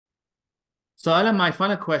So, Alan, my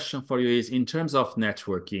final question for you is in terms of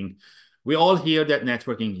networking. We all hear that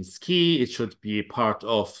networking is key. It should be part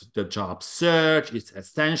of the job search. It's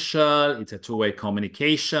essential. It's a two-way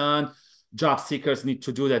communication. Job seekers need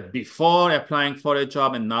to do that before applying for a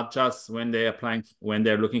job and not just when they're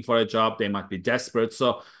looking for a job, they might be desperate.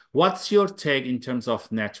 So, what's your take in terms of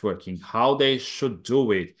networking? How they should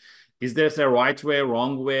do it? Is there a right way,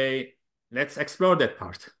 wrong way? Let's explore that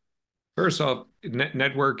part. First off,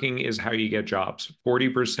 networking is how you get jobs.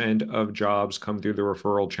 40% of jobs come through the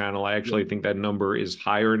referral channel. I Yeah. actually think that number is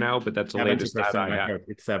higher now, but that's the latest stat 70%, I I have. heard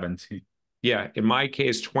it's 70. Yeah, in my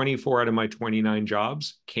case, 24 out of my 29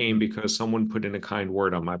 jobs came Mm. because someone put in a kind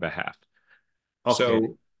word on my behalf. Okay.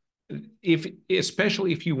 So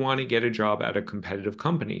especially if you want to get a job at a competitive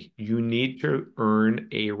company, you need to earn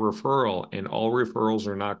a referral, and all referrals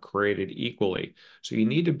are not created equally. So you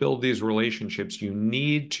need to build these relationships. You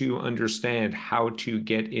need to understand how to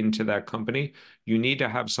get into that company. You need to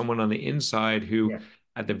have someone on the inside who, Yeah.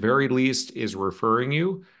 at the very least, is referring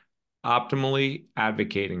you, optimally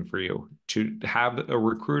advocating for you, to have a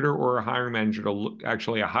recruiter or a hiring manager to look,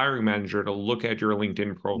 actually a hiring manager to look at your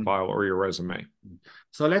LinkedIn Mm. profile or your resume.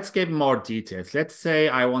 So let's give more details. Let's say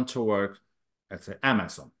I want to work at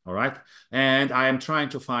Amazon, all right? And I am trying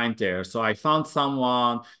to find there. So I found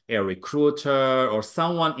someone, a recruiter, or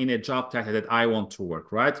someone in a job title that I want to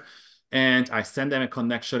work, right? And I send them a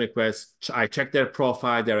connection request. I check their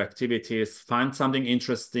profile, their activities, find something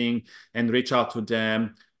interesting, and reach out to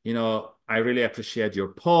them. I really appreciate your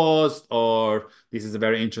post, or this is a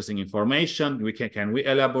very interesting information. Can we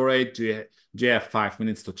elaborate? Do you have 5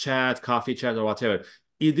 minutes to chat, coffee chat, or whatever?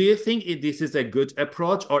 Do you think this is a good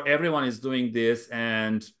approach, or everyone is doing this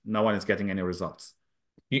and no one is getting any results?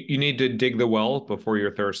 You need to dig the well before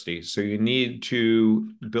you're thirsty. So you need to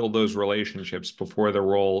build those relationships before the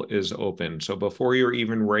role is open. So before you're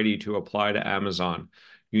even ready to apply to Amazon,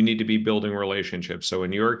 you need to be building relationships. So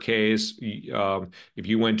in your case, if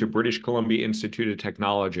you went to British Columbia Institute of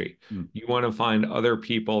Technology, Mm. you want to find other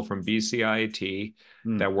people from BCIT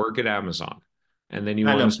Mm. that work at Amazon. And then you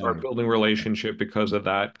want to start Alumni. building relationship because of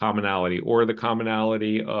that commonality, or the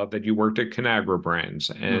commonality of that you worked at Conagra Brands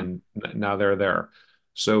Mm. and now they're there.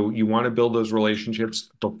 So you want to build those relationships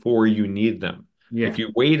before you need them. If Yeah,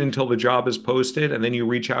 you wait until the job is posted and then you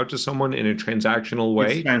reach out to someone in a transactional it's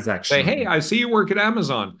way, say, transactional. hey, I see you work at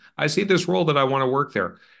Amazon. I see this role that I want to work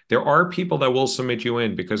there. There are people that will submit you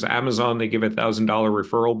in because Amazon, they give $1,000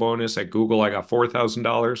 referral bonus. At Google, I got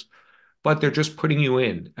 $4,000, but they're just putting you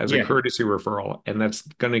in as a Yeah. courtesy referral. And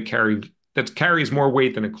that carries more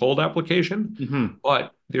weight than a cold application. Mhm.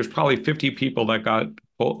 But there's probably 50 people that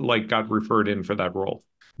got referred in for that role.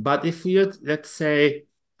 But if you, let's say,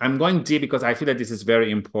 I'm going deep because I feel that this is very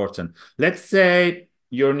important. Let's say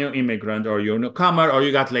you're a new immigrant or you're a newcomer or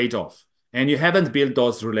you got laid off and you haven't built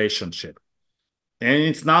those relationships. And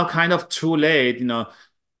it's now kind of too late.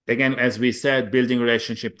 Again, as we said, building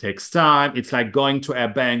relationship takes time. It's like going to a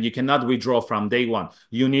bank. You cannot withdraw from day one.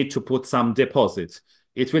 You need to put some deposits.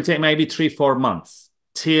 It will take maybe 3, 4 months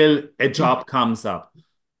till a job comes up.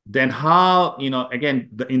 Then how, again,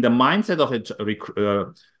 in the mindset of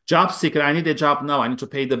a job seeker, I need a job now. I need to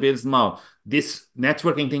pay the bills now. This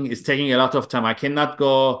networking thing is taking a lot of time. I cannot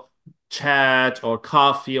go chat or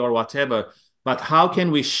coffee or whatever. But how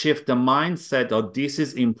can we shift the mindset that this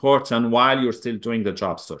is important while you're still doing the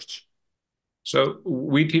job search? So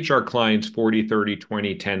we teach our clients 40, 30,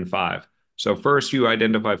 20, 10, 5. So first you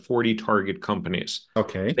identify 40 target companies.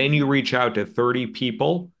 Okay. Then you reach out to 30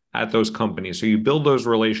 people at those companies. So you build those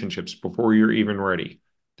relationships before you're even ready.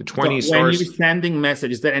 The So 20 when you're stars, sending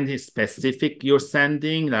message, is there anything specific you're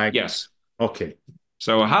sending? Like, yes. okay.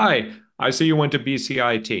 So, hi, I see you went to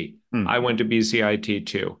BCIT. Hmm. I went to BCIT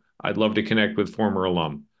too. I'd love to connect with former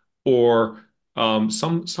alum. Or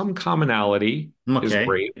some commonality is Okay.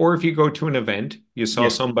 great. Or if you go to an event, you saw Yeah.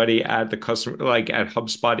 somebody at the customer, like at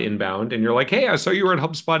HubSpot Inbound, and you're like, hey, I saw you were at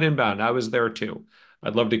HubSpot Inbound. I was there too.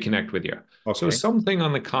 I'd love to connect with you. So Okay. something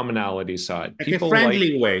on the commonality side. Like a People like,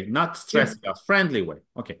 friendly way, not yeah, stressing out, friendly way.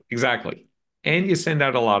 Okay. exactly. And you send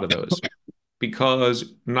out a lot of those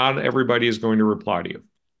because not everybody is going to reply to you.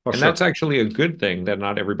 For And sure. that's actually a good thing that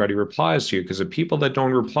not everybody replies to you, because the people that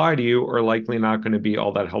don't reply to you are likely not going to be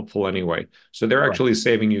all that helpful anyway. So they're Correct. actually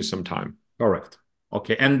saving you some time. Correct.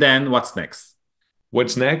 Okay. And then what's next?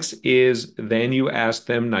 What's next is then you ask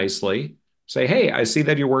them nicely, say, hey, I see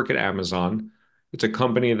that you work at Amazon. It's a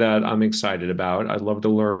company that I'm excited about. I'd love to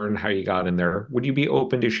learn how you got in there. Would you be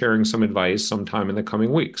open to sharing some advice sometime in the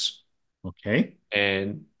coming weeks? Okay.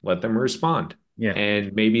 And let them respond. Yeah.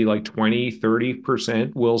 And maybe like 20,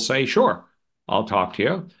 30% will say, sure, I'll talk to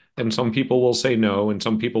you. And some people will say no, and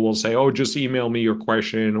some people will say, oh, just email me your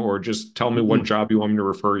question or just tell me what Mhm. job you want me to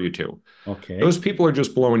refer you to. Those Okay. people are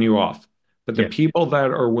just blowing you off. But the Yeah. people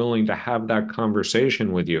that are willing to have that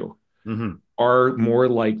conversation with you Hmm. are more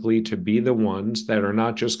likely to be the ones that are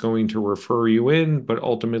not just going to refer you in, but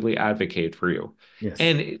ultimately advocate for you. Yes.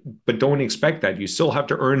 And but don't expect that. You still have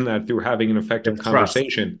to earn that through having an effective The trust.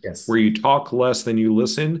 conversation Yes. where you talk less than you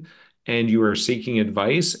listen and you are seeking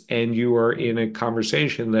advice and you are in a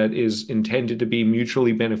conversation that is intended to be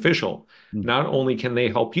mutually beneficial. Mm. Not only can they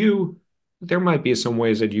help you, there might be some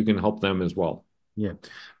ways that you can help them as well. Yeah.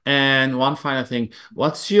 And one final thing,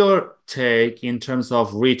 what's your take in terms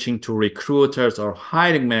of reaching to recruiters or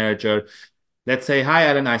hiring manager? Let's say, hi,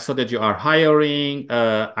 Alan, I saw that you are hiring.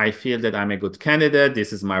 I feel that I'm a good candidate.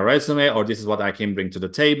 This is my resume, or this is what I can bring to the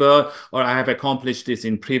table, or I have accomplished this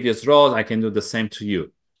in previous roles. I can do the same to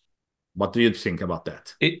you. What do you think about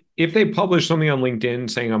that? If they publish something on LinkedIn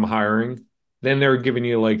saying I'm hiring, then they're giving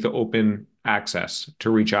you like the open access to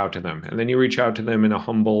reach out to them. And then you reach out to them in a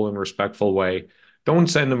humble and respectful way. Don't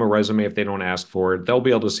send them a resume if they don't ask for it. They'll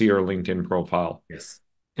be able to see your LinkedIn profile. Yes.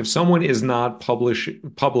 If someone is not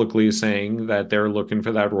publicly saying that they're looking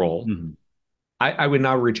for that role, Mhm. I would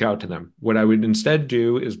not reach out to them. What I would instead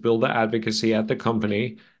do is build the advocacy at the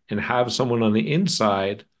company and have someone on the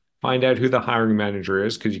inside find out who the hiring manager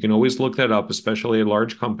is, because you can always look that up, especially at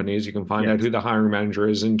large companies. You can find out Yes. who the hiring manager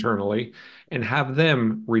is internally and have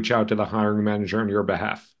them reach out to the hiring manager on your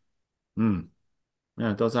behalf. Mm.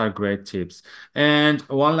 Yeah, those are great tips. And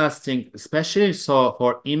one last thing, especially so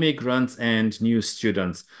for immigrants and new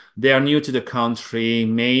students, they are new to the country.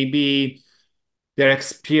 Maybe their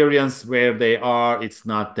experience where they are, it's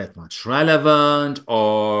not that much relevant,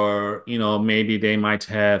 or, maybe they might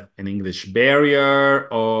have an English barrier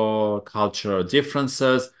or cultural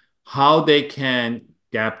differences, how they can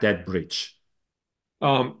gap that bridge.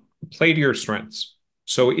 Um, Play to your strengths.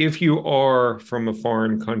 So if you are from a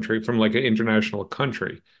foreign country, from like an international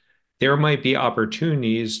country, there might be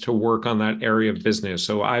opportunities to work on that area of business.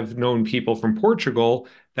 So I've known people from Portugal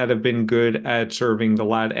that have been good at serving the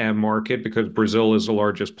LATAM market because Brazil is the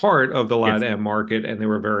largest part of the Yes. LATAM market, and they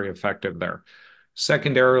were very effective there.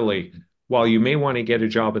 Secondarily, while you may want to get a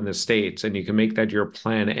job in the States and you can make that your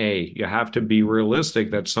plan A, you have to be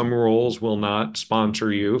realistic that some roles will not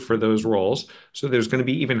sponsor you for those roles. So there's going to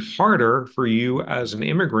be even harder for you as an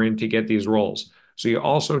immigrant to get these roles. So you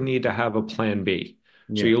also need to have a plan B.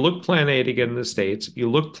 So Yeah. you look plan A to get in the States, you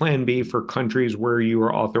look plan B for countries where you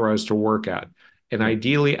are authorized to work at, and Yeah.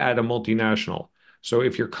 ideally at a multinational. So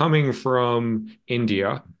if you're coming from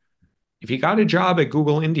India, if you got a job at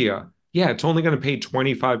Google India, yeah, it's only going to pay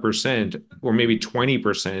 25% or maybe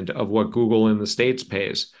 20% of what Google in the States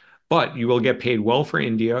pays. But you will get paid well for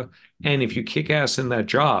India. And if you kick ass in that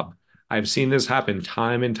job, I've seen this happen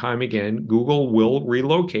time and time again. Google will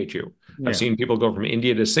relocate you. I've Yeah. seen people go from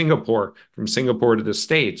India to Singapore, from Singapore to the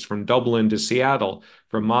States, from Dublin to Seattle,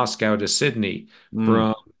 from Moscow to Sydney, Mm.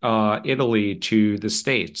 from Italy to the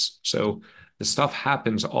States. So the stuff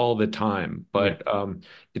happens all the time. Yeah. But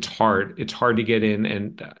it's hard. It's hard to get in,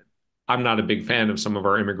 and I'm not a big fan of some of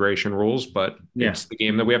our immigration rules, but Yeah. it's the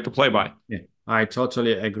game that we have to play by. Yeah, I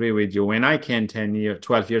totally agree with you. When I came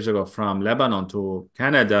 12 years ago from Lebanon to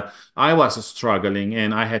Canada, I was struggling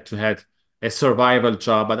and I had to have a survival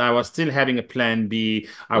job, but I was still having a plan B.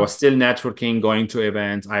 I Yeah. was still networking, going to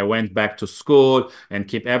events. I went back to school and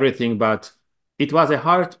keep everything, but it was a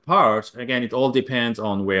hard part. Again, it all depends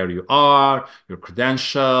on where you are, your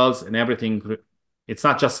credentials and everything. It's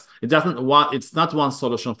not one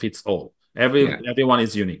solution fits all. Yeah. Everyone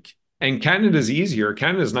is unique. And Canada's easier.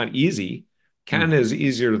 Canada's not easy. Mm. Canada is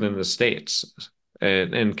easier than the States.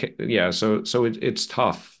 And yeah, so it's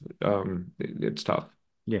tough. It's tough.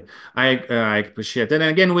 Yeah, I appreciate that.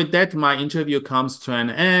 And again, with that, my interview comes to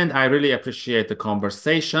an end. I really appreciate the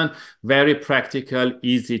conversation. Very practical,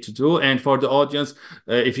 easy to do. And for the audience,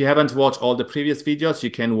 if you haven't watched all the previous videos,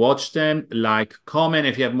 you can watch them, like, comment.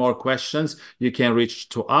 If you have more questions, you can reach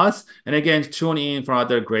to us. And again, tune in for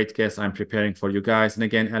other great guests I'm preparing for you guys. And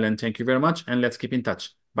again, Ellen, thank you very much. And let's keep in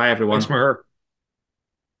touch. Bye, Thanks, everyone. Maher.